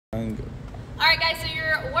Alright guys, so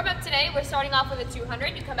your warm up today, we're starting off with a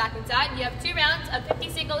 200. You come back inside, you have 2 rounds of 50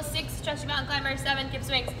 singles, 6 stretchy mountain climbers, 7 hip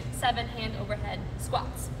swings, 7 hand overhead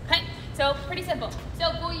squats. Okay, so pretty simple.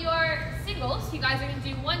 So for your singles, you guys are going to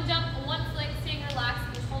do 1 jump, 1 flick, staying relaxed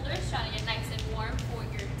in your shoulders, trying to get nice and warm for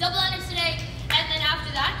your double unders today. And then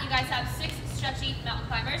after that, you guys have 6 stretchy mountain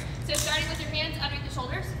climbers. So starting with your hands underneath the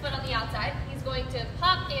shoulders, foot on the outside, he's going to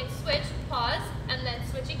pop and switch, pause, and then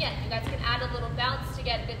switch again. You guys can add a little bounce to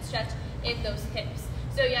get a good stretch in those hips.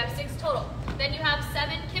 So you have 6 total. Then you have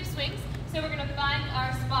 7 hip swings. So we're going to find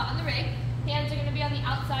our spot on the rig. Hands are going to be on the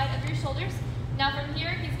outside of your shoulders. Now from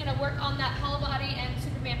here, he's going to work on that hollow body and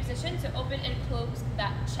Superman position, so open and close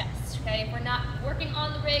that chest. Okay, if we're not working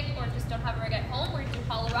on the rig or just don't have a rig at home, we're going to do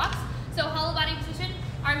hollow rocks. So hollow body position,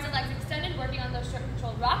 arms and legs extended, working on those short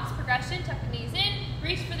controlled rocks. Progression, tuck the knees in,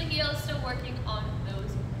 reach for the heels, still working on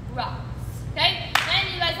those rocks. Okay,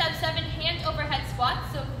 then you guys have 7 hand overhead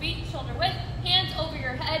squats, so feet shoulder width, hands over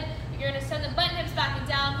your head. You're going to send the butt hips back and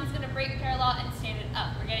down. He's going to break parallel and stand it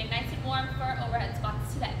up. We're getting nice and warm for our overhead squat.